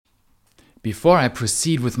Before I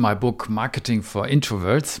proceed with my book Marketing for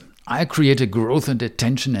Introverts, I create a growth and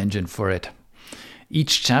attention engine for it.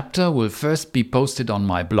 Each chapter will first be posted on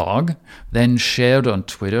my blog, then shared on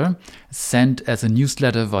Twitter, sent as a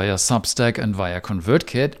newsletter via Substack and via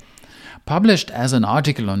ConvertKit, published as an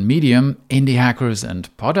article on Medium, Indie Hackers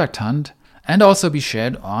and Product Hunt, and also be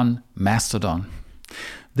shared on Mastodon.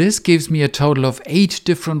 This gives me a total of 8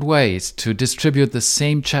 different ways to distribute the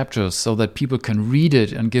same chapters so that people can read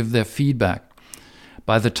it and give their feedback.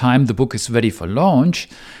 By the time the book is ready for launch,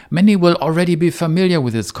 many will already be familiar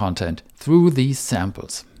with its content through these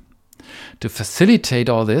samples. To facilitate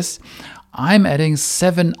all this, I'm adding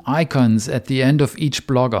 7 icons at the end of each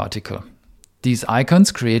blog article. These icons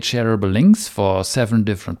create shareable links for 7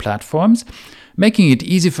 different platforms, making it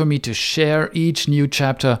easy for me to share each new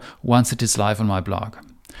chapter once it is live on my blog.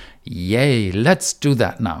 Yay, let's do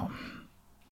that now.